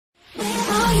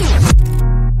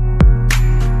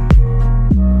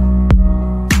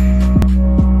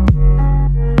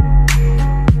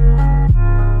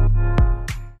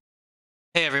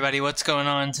everybody, what's going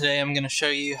on? Today I'm going to show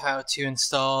you how to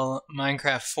install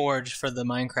Minecraft Forge for the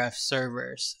Minecraft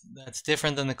servers. That's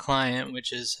different than the client,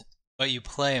 which is what you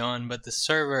play on, but the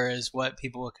server is what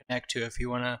people will connect to if you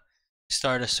want to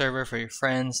start a server for your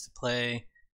friends to play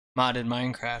modded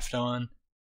Minecraft on.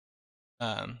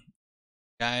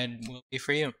 Guide will be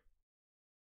for you.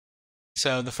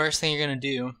 So the first thing you're going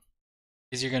to do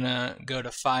is you're going to go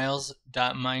to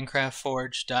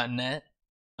files.minecraftforge.net.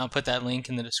 I'll put that link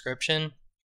in the description.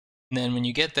 And then when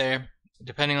you get there,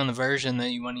 depending on the version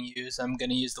that you want to use, I'm going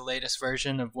to use the latest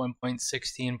version of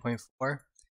 1.16.4. You're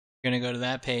going to go to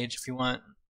that page. If you want,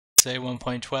 say,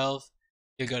 1.12,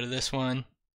 you'll go to this one,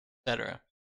 etc.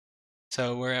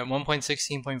 So we're at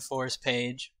 1.16.4's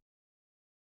page.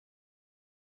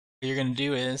 What you're going to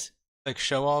do is click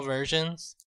Show All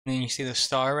Versions, and then you see the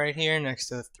star right here next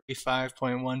to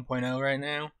 3.5.1.0 right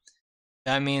now.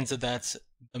 That means that that's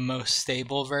the most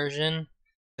stable version.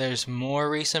 There's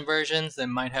more recent versions that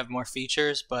might have more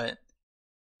features, but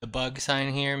the bug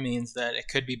sign here means that it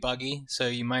could be buggy, so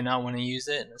you might not want to use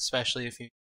it, especially if you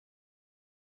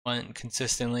want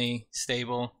consistently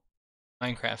stable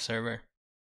Minecraft server.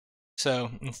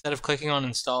 So instead of clicking on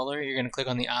installer, you're going to click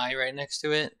on the I right next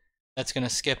to it. That's going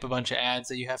to skip a bunch of ads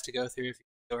that you have to go through if you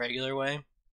go regular way.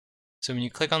 So when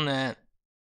you click on that,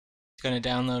 it's going to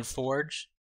download Forge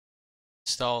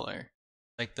installer,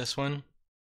 like this one.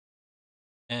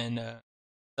 And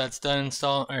that's done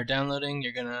downloading,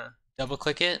 you're gonna double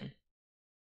click it,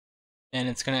 and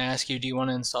it's gonna ask you, do you want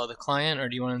to install the client or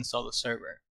do you want to install the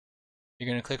server? You're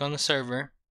gonna click on the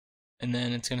server, and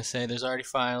then it's gonna say there's already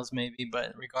files maybe,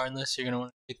 but regardless, you're gonna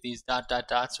want to click these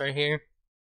dots right here,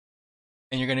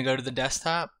 and you're gonna go to the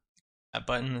desktop, that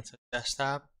button that says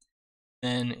desktop.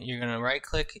 Then you're gonna right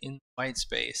click in white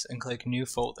space and click new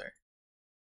folder.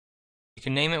 You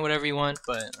can name it whatever you want,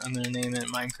 but I'm going to name it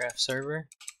Minecraft Server.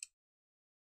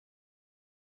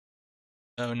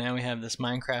 So now we have this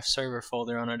Minecraft Server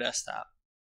folder on our desktop.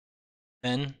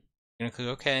 Then I'm going to click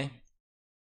OK. I'm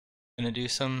going to do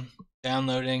some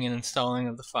downloading and installing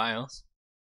of the files.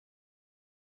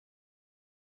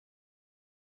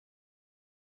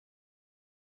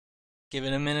 Give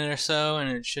it a minute or so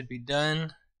and it should be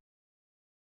done.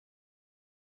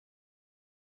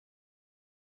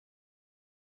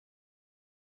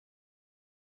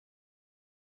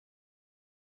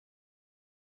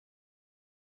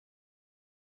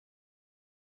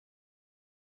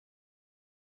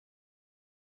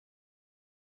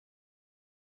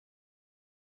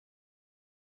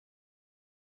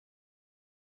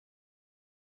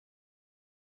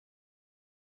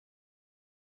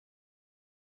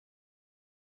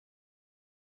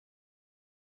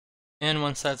 And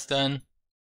once that's done,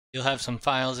 you'll have some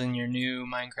files in your new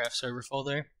Minecraft server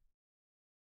folder.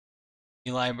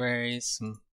 New libraries,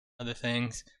 some other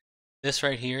things. This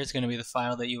right here is going to be the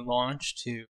file that you launch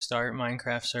to start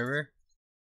Minecraft server.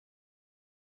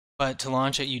 But to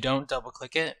launch it, you don't double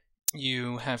click it.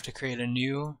 You have to create a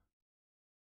new,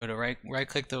 go to right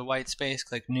click the white space,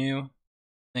 click new,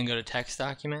 then go to text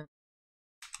document,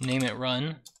 name it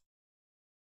run,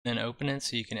 then open it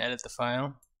so you can edit the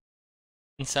file.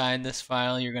 Inside this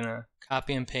file, you're going to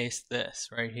copy and paste this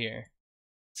right here.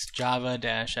 It's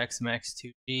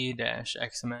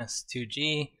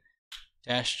Java-Xmx1G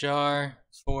Xms1G-jar,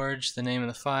 forge, the name of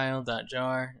the file,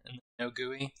 .jar, and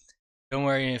nogui. Don't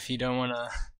worry if you don't want to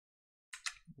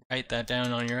write that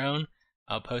down on your own.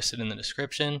 I'll post it in the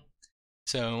description.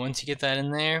 So once you get that in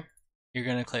there, you're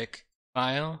going to click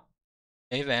File,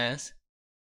 Save As.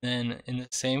 Then in the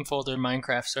same folder,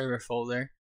 Minecraft Server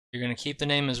folder, you're going to keep the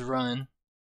name as Run,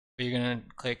 but you're going to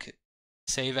click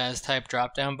Save As Type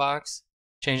drop-down box,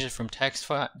 change it from text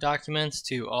documents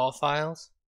to all files,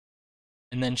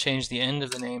 and then change the end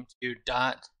of the name to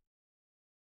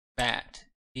 .bat,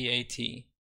 B-A-T.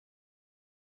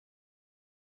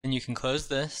 Then you can close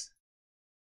this,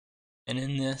 and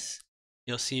in this,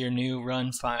 you'll see your new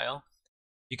run file.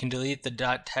 You can delete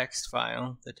the .text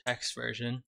file, the text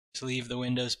version, to leave the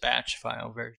Windows batch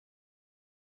file version.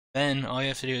 Then all you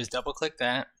have to do is double click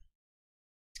that.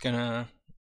 It's gonna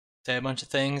say a bunch of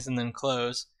things and then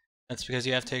close. That's because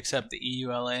you have to accept the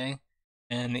EULA,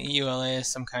 and the EULA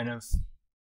is some kind of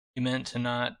agreement to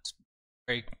not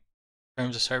break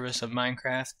terms of service of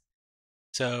Minecraft.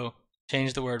 So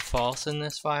change the word false in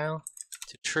this file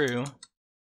to true,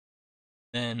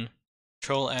 then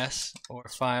Control S or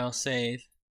file save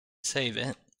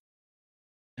it.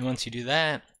 And once you do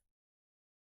that,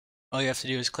 all you have to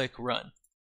do is click run.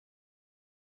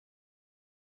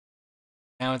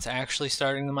 Now it's actually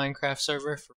starting the Minecraft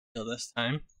server for real this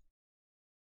time.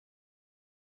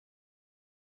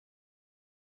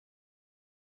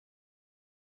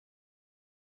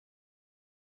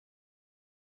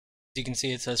 you can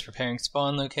see, it says preparing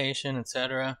spawn location,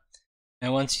 etc.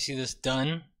 Now once you see this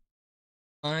done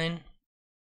line,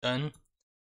 done,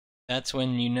 that's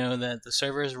when you know that the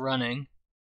server is running,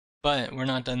 but we're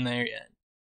not done there yet.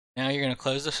 Now you're going to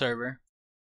close the server,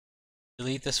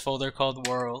 delete this folder called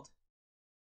world,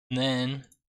 and then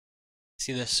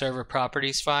see the server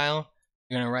properties file.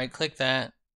 You're going to right click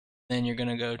that, then you're going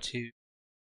to go to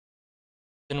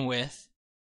open with,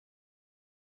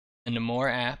 and to more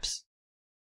apps.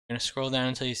 You're going to scroll down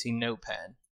until you see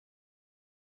Notepad.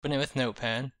 Open it with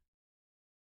Notepad,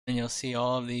 and you'll see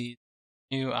all of these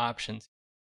new options.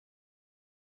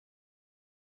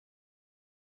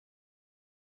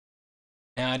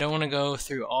 Now I don't want to go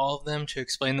through all of them to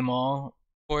explain them all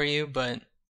for you, but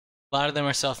a lot of them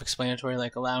are self-explanatory,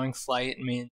 like allowing flight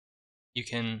means you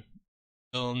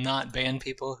will not ban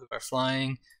people who are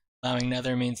flying. Allowing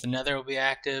nether means the nether will be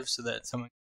active so that someone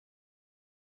can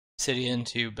obsidian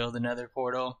to build a nether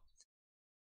portal.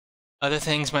 Other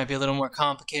things might be a little more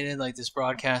complicated, like this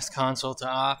broadcast console to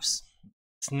ops.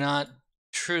 It's not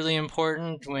truly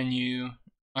important when you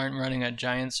aren't running a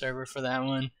giant server for that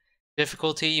one.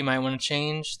 Difficulty you might want to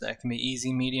change. That can be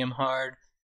easy, medium, hard.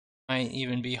 Might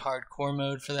even be hardcore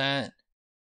mode for that.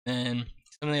 And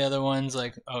some of the other ones,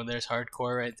 like, oh, there's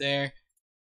hardcore right there.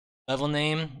 Level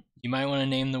name, you might want to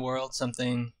name the world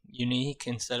something unique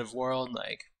instead of world,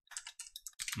 like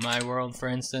my world, for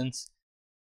instance.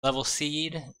 Level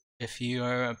seed, if you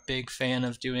are a big fan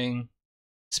of doing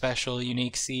special,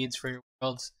 unique seeds for your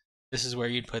worlds, this is where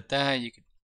you'd put that. You could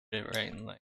put it right in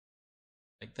like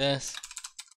this.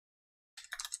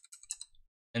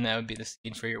 And that would be the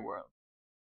seed for your world.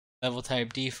 Level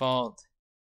type default.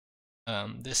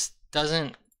 This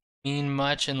doesn't mean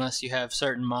much unless you have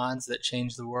certain mods that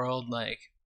change the world, like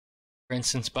for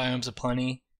instance biomes of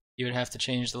plenty. You would have to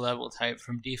change the level type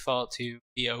from default to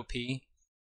BOP.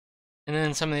 And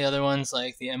then some of the other ones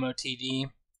like the MOTD,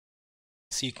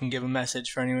 so you can give a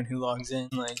message for anyone who logs in,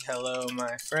 like hello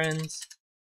my friends,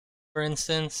 for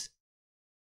instance.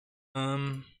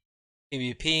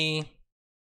 PvP.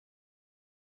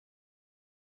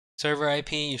 Server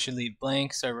IP, you should leave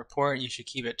blank. Server port, you should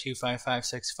keep it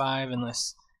 25565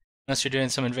 unless you're doing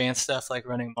some advanced stuff like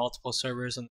running multiple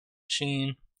servers on the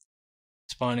machine.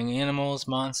 Spawning animals,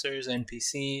 monsters,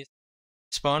 NPCs.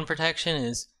 Spawn protection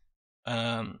is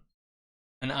an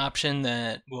option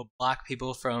that will block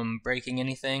people from breaking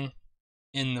anything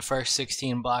in the first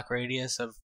 16 block radius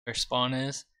of where spawn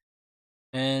is.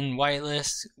 And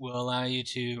whitelist will allow you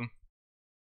to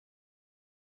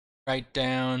write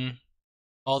down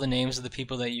all the names of the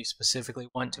people that you specifically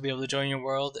want to be able to join your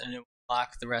world, and it will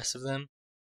block the rest of them.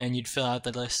 And you'd fill out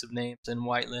the list of names in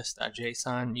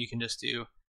whitelist.json. You can just do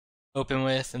open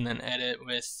with and then edit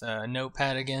with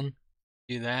Notepad again.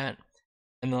 Do that.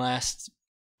 And the last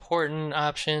important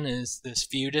option is this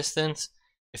view distance.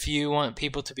 If you want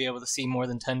people to be able to see more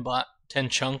than 10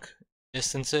 chunk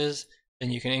distances,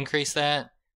 then you can increase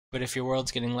that. But if your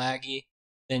world's getting laggy,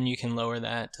 then you can lower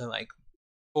that to like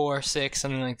 4, 6,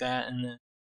 something like that, and the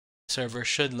server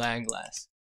should lag less.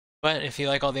 But if you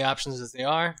like all the options as they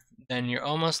are, then you're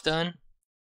almost done.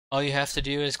 All you have to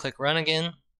do is click run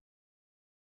again,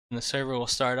 and the server will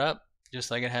start up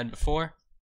just like it had before.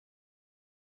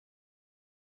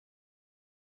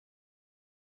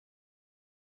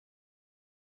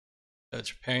 So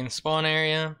it's preparing the spawn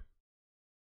area.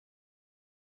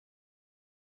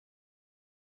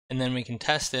 And then we can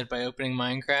test it by opening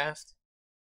Minecraft.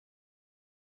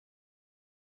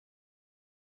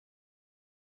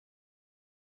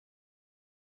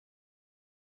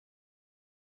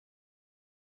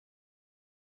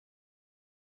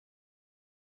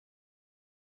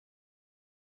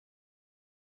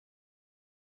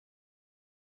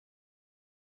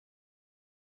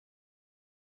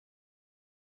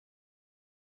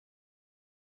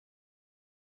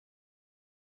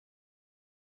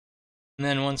 And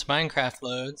then once Minecraft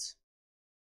loads,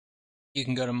 you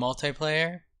can go to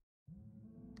multiplayer.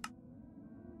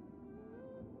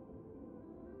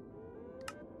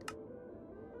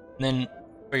 And then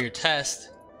for your test,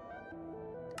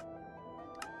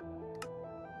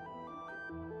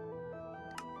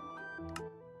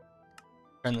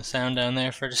 turn the sound down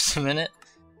there for just a minute.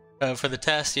 For the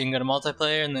test, you can go to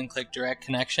multiplayer and then click direct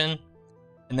connection.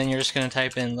 And then you're just going to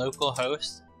type in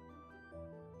localhost.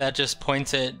 That just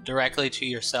points it directly to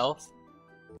yourself.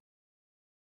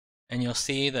 And you'll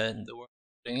see that the world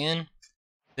putting in.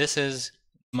 This is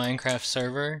Minecraft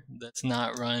server that's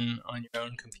not run on your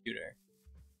own computer.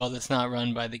 Well, that's not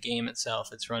run by the game itself,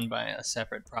 it's run by a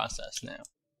separate process now.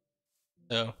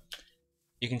 So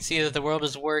you can see that the world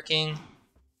is working.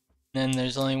 Then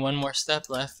there's only one more step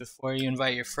left before you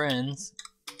invite your friends.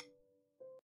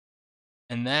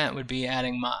 and that would be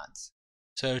adding mods.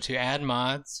 So to add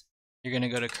mods, you're going to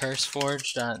go to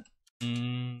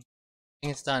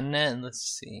curseforge.net,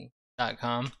 let's see,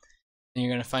 .com, and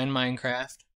you're going to find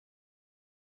Minecraft.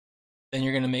 Then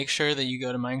you're going to make sure that you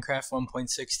go to Minecraft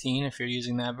 1.16 if you're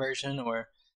using that version, or if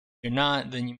you're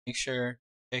not, then you make sure to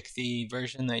pick the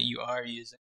version that you are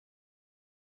using.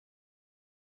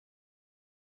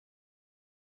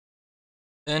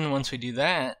 Then once we do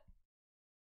that,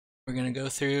 we're going to go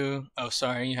through, oh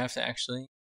sorry, you have to actually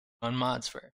on mods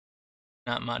first,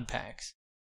 not mod packs.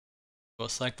 We'll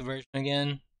select the version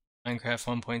again,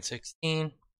 Minecraft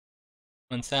 1.16.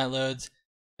 Once that loads,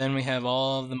 then we have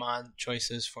all of the mod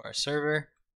choices for our server.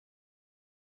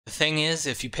 The thing is,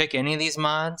 if you pick any of these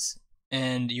mods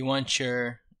and you want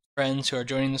your friends who are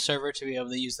joining the server to be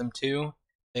able to use them too,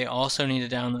 they also need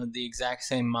to download the exact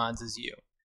same mods as you.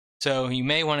 So you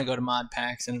may want to go to mod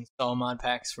packs and install mod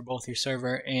packs for both your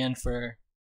server and for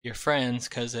your friends,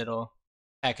 because it'll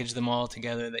package them all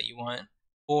together that you want.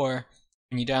 Or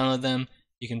when you download them,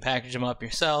 you can package them up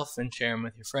yourself and share them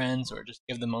with your friends, or just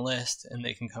give them a list and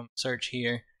they can come search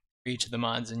here for each of the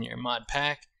mods in your mod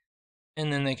pack,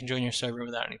 and then they can join your server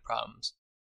without any problems.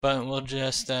 But we'll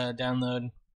just download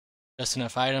just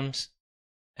enough items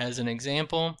as an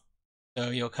example. So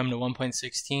you'll come to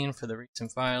 1.16 for the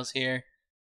recent files here.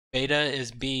 Beta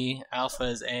is B, alpha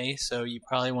is A, so you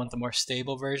probably want the more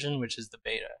stable version, which is the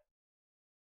beta.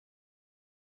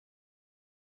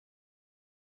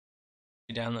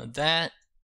 You download that,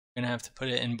 you're going to have to put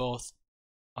it in both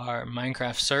our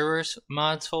Minecraft servers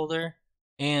mods folder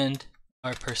and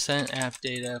our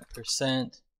 %appdata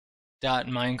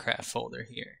 %.minecraft folder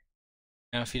here.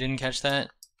 Now if you didn't catch that,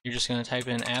 you're just going to type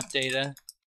in appdata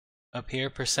up here,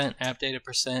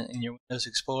 %appdata% in your Windows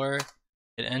Explorer,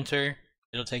 hit enter.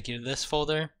 It'll take you to this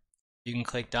folder. You can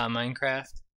click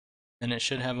 .minecraft, and it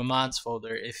should have a mods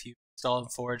folder if you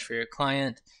installed Forge for your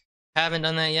client. If you haven't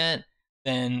done that yet,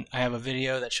 then I have a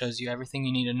video that shows you everything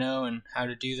you need to know and how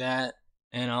to do that,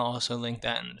 and I'll also link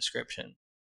that in the description.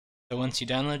 So once you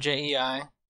download JEI,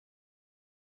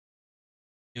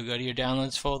 you'll go to your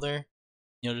downloads folder.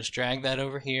 You'll just drag that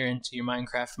over here into your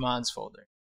Minecraft mods folder.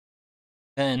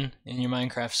 Then in your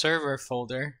Minecraft server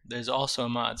folder, there's also a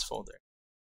mods folder.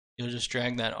 You'll just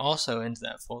drag that also into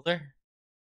that folder.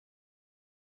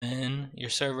 Then your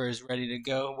server is ready to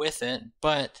go with it,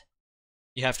 but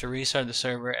you have to restart the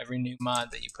server every new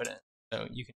mod that you put in. So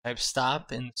you can type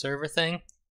stop in the server thing,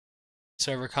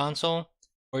 server console,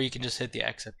 or you can just hit the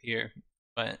X up here.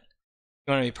 But if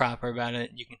you want to be proper about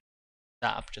it, you can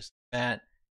stop just like that,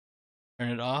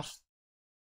 turn it off,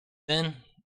 then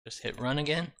just hit run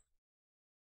again,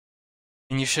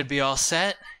 and you should be all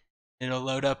set. It'll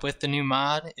load up with the new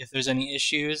mod. If there's any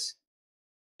issues,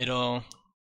 it'll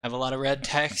have a lot of red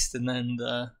text, and then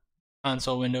the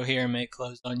console window here may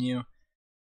close on you,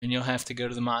 and you'll have to go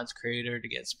to the mods creator to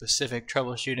get specific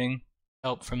troubleshooting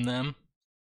help from them.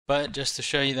 But just to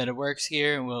show you that it works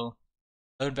here, we'll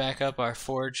load back up our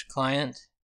Forge client,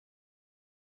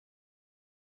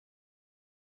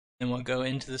 and we'll go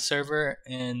into the server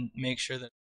and make sure that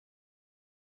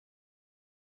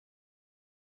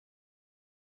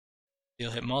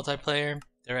you'll hit multiplayer,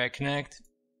 direct connect,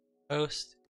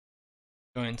 host,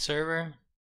 join server.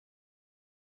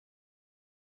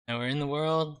 Now we're in the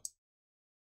world.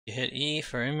 You hit E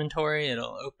for inventory,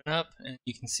 it'll open up, and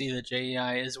you can see that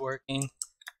JEI is working,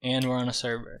 and we're on a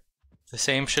server. The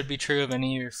same should be true of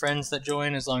any of your friends that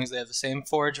join, as long as they have the same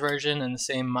Forge version and the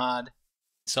same mod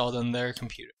installed on their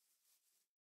computer.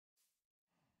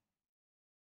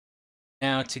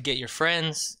 Now to get your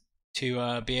friends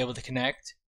to be able to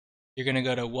connect, you're going to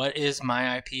go to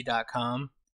whatismyip.com,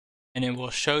 and it will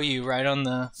show you right on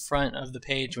the front of the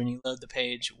page when you load the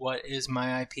page,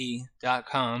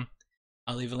 whatismyip.com.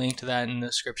 I'll leave a link to that in the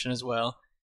description as well.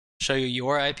 Show you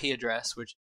your IP address,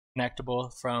 which is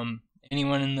connectable from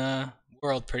anyone in the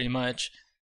world pretty much,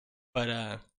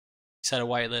 but set a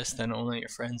whitelist, then only your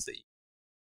friends that you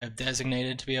have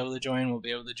designated to be able to join will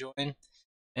be able to join.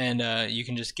 And you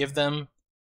can just give them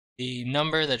the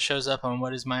number that shows up on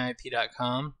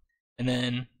whatismyip.com, and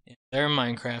then in their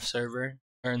Minecraft server,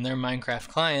 or in their Minecraft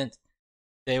client,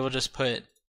 they will just put,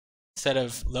 instead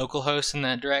of localhost in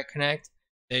that direct connect,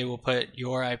 they will put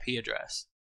your IP address.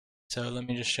 So let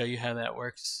me just show you how that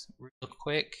works real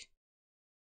quick.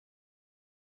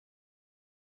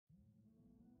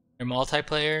 Your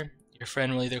multiplayer, your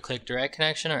friend will either click direct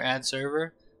connection or add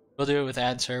server. We'll do it with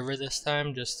add server this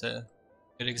time, just a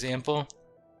good example.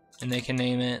 And they can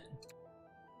name it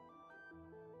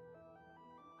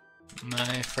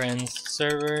my friend's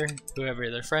server,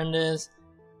 whoever their friend is,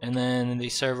 and then the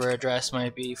server address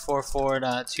might be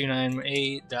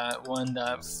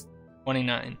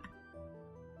 44.298.1.29. And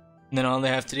then all they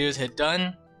have to do is hit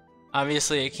done.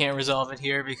 Obviously, I can't resolve it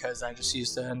here because I just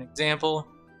used an example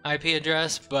IP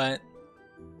address, but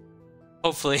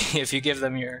hopefully if you give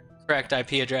them your correct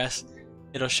IP address,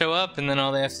 it'll show up, and then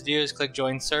all they have to do is click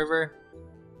join server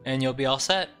and you'll be all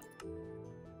set.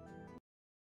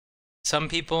 Some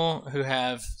people who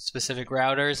have specific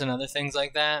routers and other things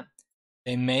like that,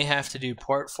 they may have to do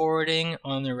port forwarding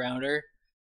on their router,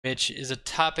 which is a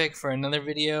topic for another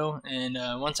video, and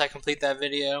once I complete that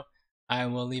video, I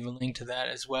will leave a link to that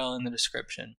as well in the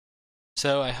description.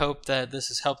 So I hope that this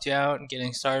has helped you out in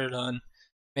getting started on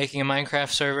making a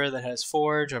Minecraft server that has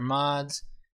Forge or mods,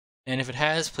 and if it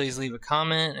has, please leave a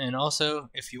comment, and also,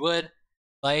 if you would,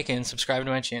 like and subscribe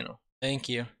to my channel. Thank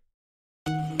you.